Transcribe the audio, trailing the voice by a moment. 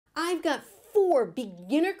I've got 4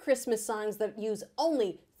 beginner Christmas songs that use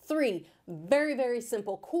only 3 very, very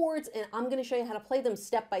simple chords, and I'm going to show you how to play them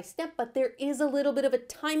step by step, but there is a little bit of a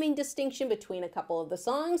timing distinction between a couple of the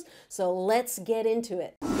songs, so let's get into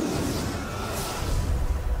it.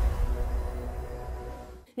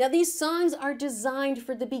 Now these songs are designed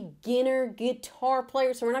for the beginner guitar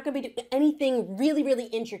player, so we're not going to be doing anything really, really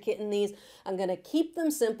intricate in these. I'm going to keep them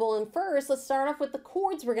simple, and first let's start off with the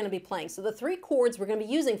chords we're going to be playing. So the 3 chords we're going to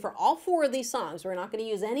be using for all 4 of these songs, we're not going to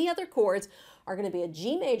use any other chords, are going to be a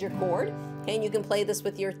G major chord, okay, and you can play this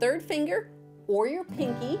with your 3rd finger or your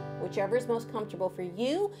pinky, whichever is most comfortable for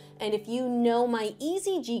you. And if you know my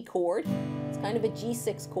easy G chord, it's kind of a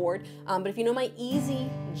G6 chord, but if you know my easy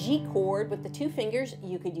G chord with the 2 fingers,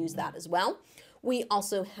 you could use that as well. We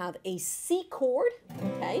also have a C chord,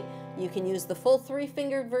 okay? You can use the full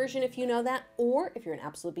 3-fingered version if you know that, or if you're an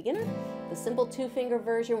absolute beginner, the simple 2-finger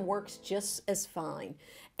version works just as fine.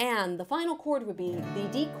 And the final chord would be the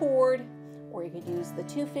D chord, or you could use the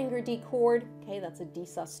 2-finger D chord. Okay, that's a D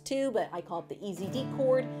sus2, but I call it the easy D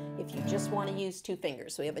chord if you just want to use 2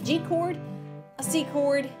 fingers. So we have a G chord, a C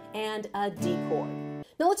chord, and a D chord.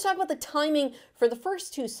 Now let's talk about the timing for the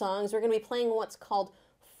first 2 songs. We're going to be playing what's called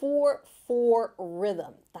 4/4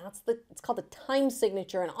 rhythm. It's called the time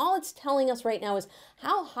signature, and all it's telling us right now is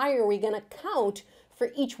how high are we going to count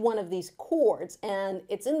for each one of these chords, and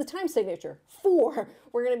it's in the time signature, 4.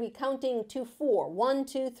 We're going to be counting to 4. 1,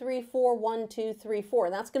 2, 3, 4, 1, 2, 3, 4.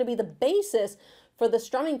 And that's going to be the basis for the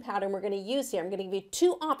strumming pattern we're going to use here. I'm going to give you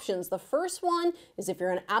 2 options. The first one is if you're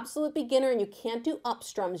an absolute beginner and you can't do up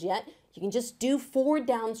strums yet, you can just do 4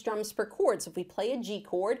 down strums per chord. So if we play a G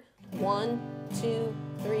chord, 1, 2,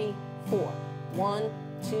 3, 4. 1,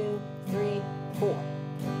 2, 3, 4.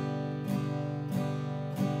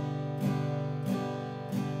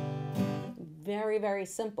 Very, very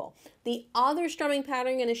simple. The other strumming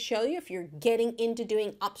pattern I'm going to show you if you're getting into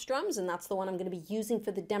doing up strums, and that's the one I'm going to be using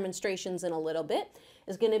for the demonstrations in a little bit,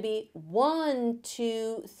 is going to be 1,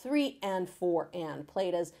 2, 3, and 4, and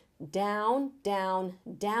played as down, down,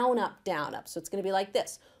 down, up, down, up. So it's going to be like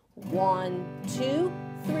this. 1, 2,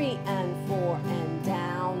 3, and 4, and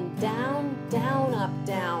down, down, down, up,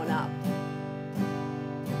 down, up.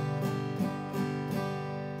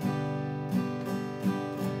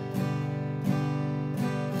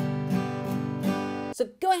 So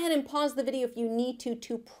go ahead and pause the video if you need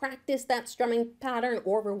to practice that strumming pattern,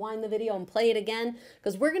 or rewind the video and play it again,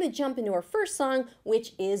 because we're going to jump into our first song,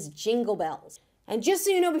 which is Jingle Bells. And just so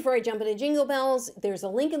you know, before I jump into Jingle Bells, there's a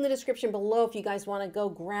link in the description below if you guys want to go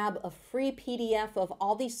grab a free PDF of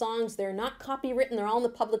all these songs. They're not copywritten, they're all in the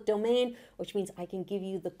public domain, which means I can give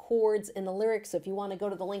you the chords and the lyrics. So if you want to go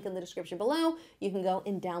to the link in the description below, you can go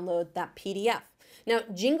and download that PDF. Now,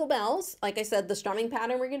 Jingle Bells, like I said, the strumming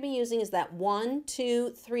pattern we're going to be using is that 1, 2,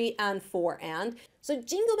 3, and 4, and. So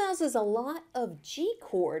Jingle Bells is a lot of G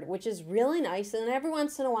chord, which is really nice, and every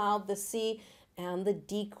once in a while the C and the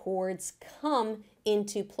D chords come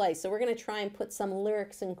into play. So we're going to try and put some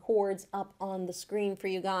lyrics and chords up on the screen for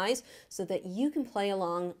you guys so that you can play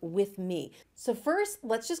along with me. So first,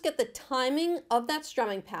 let's just get the timing of that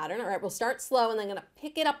strumming pattern. All right, we'll start slow, and then I'm going to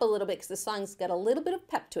pick it up a little bit because the song's got a little bit of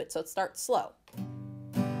pep to it. So it starts slow.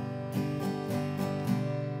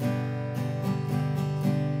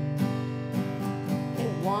 Okay,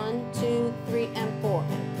 1, 2, 3, and 4.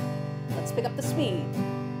 And let's pick up the speed.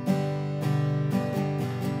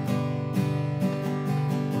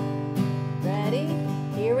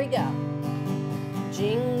 Here we go.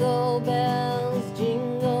 Jingle bells,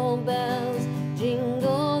 jingle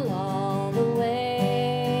all the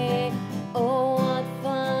way. Oh, what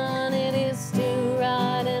fun it is to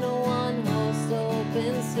ride in a one-horse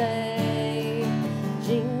open sleigh.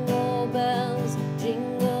 Jingle bells,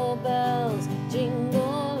 jingle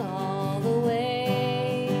all the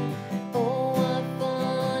way. Oh, what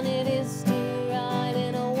fun it is to ride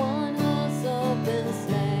in a one-horse open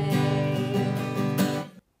sleigh.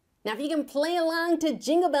 Now, if you can play along to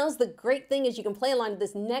Jingle Bells, the great thing is you can play along to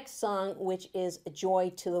this next song, which is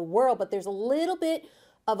Joy to the World. But there's a little bit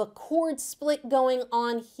of a chord split going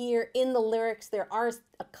on here in the lyrics. There are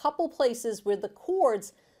a couple places where the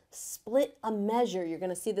chords split a measure. You're going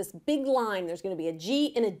to see this big line. There's going to be a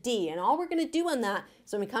G and a D. And all we're going to do on that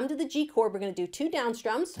is when we come to the G chord, we're going to do 2 down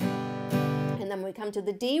strums. And then when we come to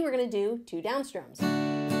the D, we're going to do 2 down strums.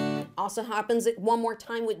 Also happens one more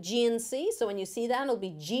time with G and C. So when you see that, it'll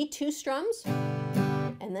be G 2 strums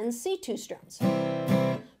and then C 2 strums.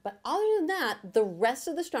 But other than that, the rest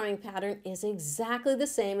of the strumming pattern is exactly the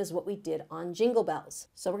same as what we did on Jingle Bells.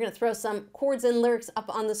 So we're going to throw some chords and lyrics up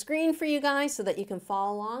on the screen for you guys so that you can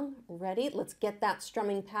follow along. Ready? Let's get that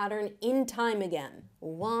strumming pattern in time again.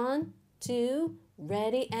 1, 2,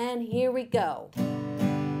 ready, and here we go.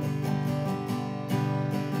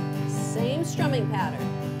 Same strumming pattern.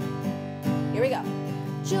 Here we go.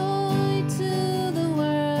 Joy to the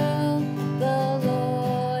world, the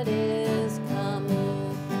Lord is come.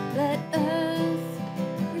 Let earth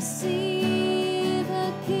receive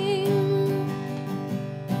a King.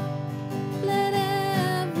 Let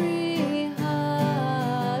every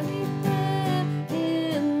heart prepare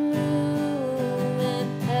Him room,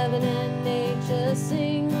 and heaven and nature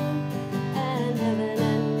sing, and heaven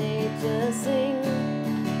and nature sing,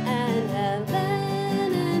 and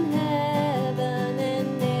heaven and heaven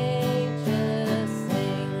and nature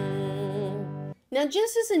sing. Now,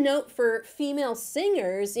 just as a note for female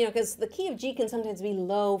singers, you know, because the key of G can sometimes be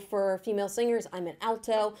low for female singers, I'm an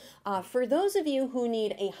alto. For those of you who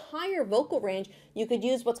need a higher vocal range, you could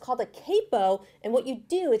use what's called a capo, and what you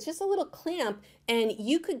do, it's just a little clamp, and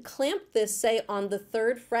you could clamp this, say, on the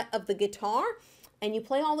 3rd fret of the guitar, and you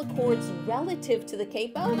play all the chords relative to the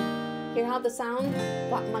capo. Hear how the sound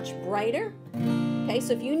got much brighter? Okay,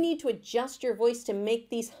 so if you need to adjust your voice to make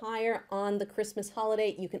these higher on the Christmas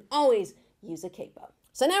holiday, you can always use a capo.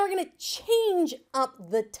 So now we're going to change up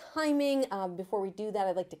the timing. Before we do that,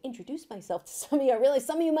 I'd like to introduce myself to some of you. I realize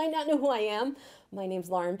some of you might not know who I am. My name's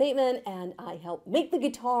Bateman, and I help make the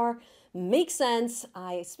guitar make sense.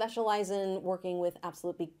 I specialize in working with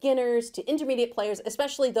absolute beginners to intermediate players,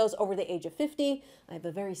 especially those over the age of 50. I have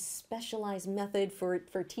a very specialized method for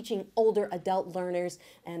teaching older adult learners,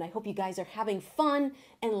 and I hope you guys are having fun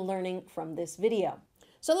and learning from this video.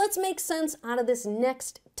 So let's make sense out of this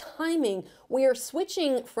next timing. We are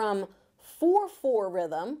switching from 4/4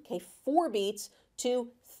 rhythm, okay, 4 beats,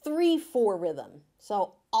 to 3/4 rhythm.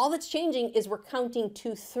 So all that's changing is we're counting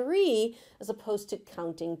to 3 as opposed to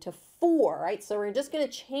counting to 4, right? So we're just going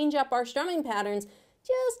to change up our strumming patterns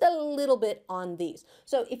just a little bit on these.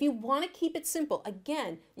 So if you want to keep it simple,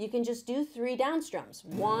 again, you can just do 3 down strums.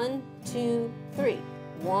 1, 2, 3.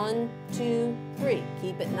 1, 2, 3.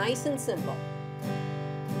 Keep it nice and simple.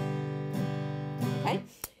 Okay?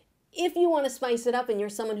 If you want to spice it up and you're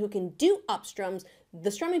someone who can do up strums,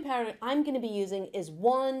 the strumming pattern I'm going to be using is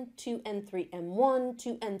 1, 2, and 3, and 1,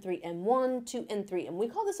 2, and 3, and 1, 2, and 3. And we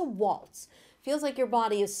call this a waltz. Feels like your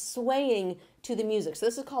body is swaying to the music. So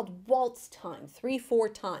this is called waltz time, 3/4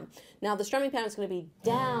 time. Now the strumming pattern is going to be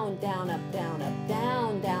down, down, up, down, up,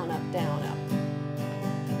 down, down, up, down, up.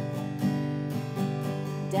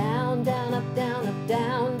 Down, down, up, down, up,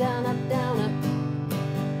 down, down, up, down, up.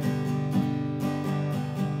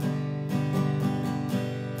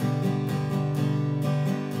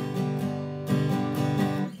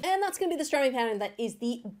 That's going to be the strumming pattern that is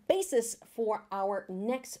the basis for our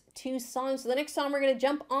next 2 songs. So the next song we're going to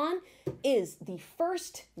jump on is the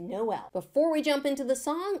First Noel. Before we jump into the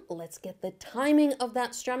song, let's get the timing of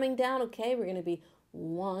that strumming down. Okay, we're going to be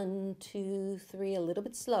 1, 2, 3, a little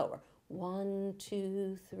bit slower. 1,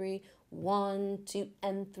 2, 3, 1, 2,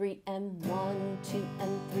 and 3, and 1, 2,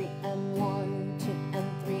 and 3, and 1, 2,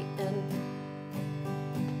 and 3, and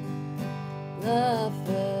the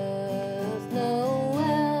first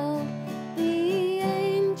Noel, the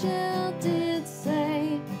angel did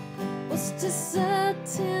say, was to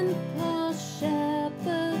certain poor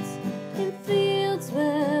shepherds in fields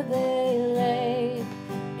where they lay,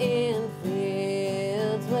 in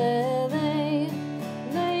fields where they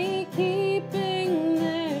lay, keeping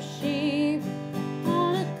their sheep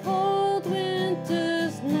on a cold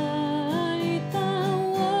winter's night that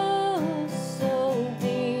was so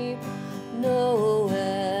deep.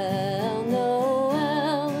 Noel,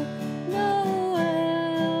 Noel,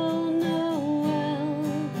 Noel,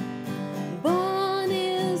 Noel, born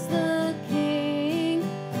is the King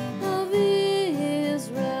of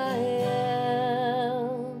Israel.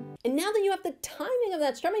 And now that you have the timing of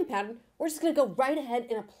that strumming pattern, we're just going to go right ahead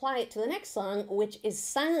and apply it to the next song, which is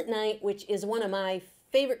Silent Night, which is one of my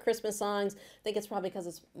favorite Christmas songs. I think it's probably because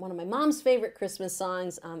it's one of my mom's favorite Christmas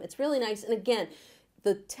songs. It's really nice. And again,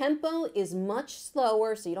 the tempo is much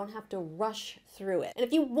slower, so you don't have to rush through it. And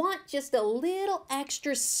if you want just a little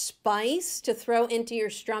extra spice to throw into your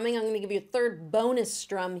strumming, I'm going to give you a third bonus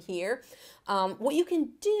strum here. What you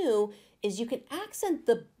can do is you can accent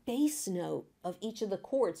the bass note of each of the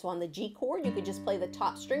chords. So on the G chord, you could just play the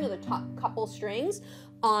top string or the top couple strings.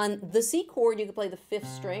 On the C chord, you could play the 5th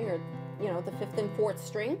string, or the 5th and 4th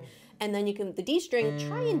string. And then you can, the D string,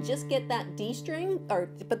 try and just get that D string,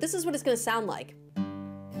 but this is what it's going to sound like.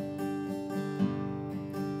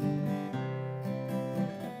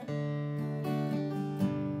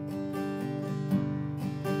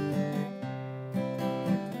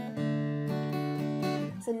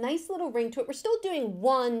 a nice little ring to it. We're still doing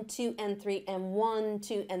 1, 2, and 3, and 1,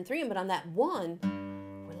 2, and 3, but on that 1,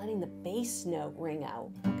 we're letting the bass note ring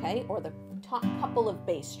out, okay? Or the top couple of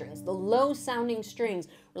bass strings, the low sounding strings,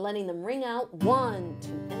 we're letting them ring out 1, 2,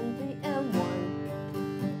 and 3, and 1.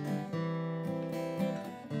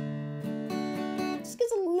 Just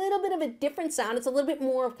gives a little bit of a different sound. It's a little bit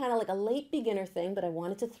more of kind of like a late beginner thing, but I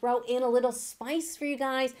wanted to throw in a little spice for you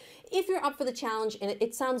guys if you're up for the challenge, and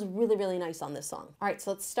it sounds really, really nice on this song. All right,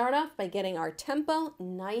 so let's start off by getting our tempo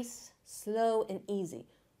nice, slow, and easy.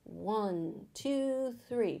 1, 2,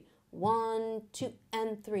 3. 1, 2,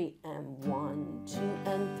 and 3, and 1, 2,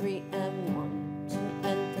 and 3, and 1, 2,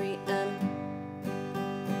 and 3, and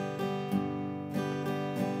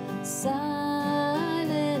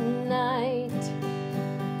silent night,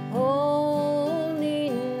 holy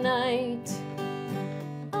night,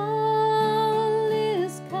 all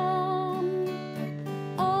is calm,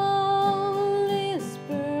 all is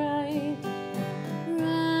bright,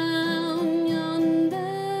 round yon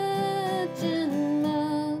virgin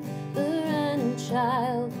mother and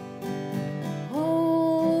child,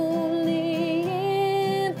 holy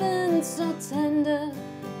infant, so tender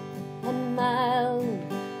and mild,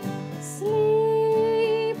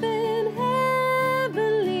 sleep in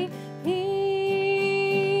heavenly peace,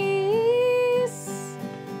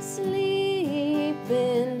 sleep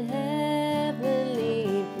in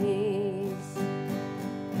heavenly peace.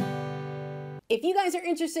 If you guys are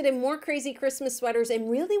interested in more crazy Christmas sweaters and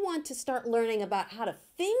really want to start learning about how to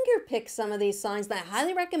finger pick some of these songs, then I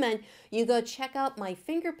highly recommend you go check out my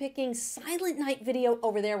finger picking Silent Night video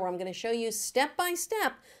over there, where I'm going to show you step by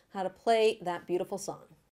step how to play that beautiful song.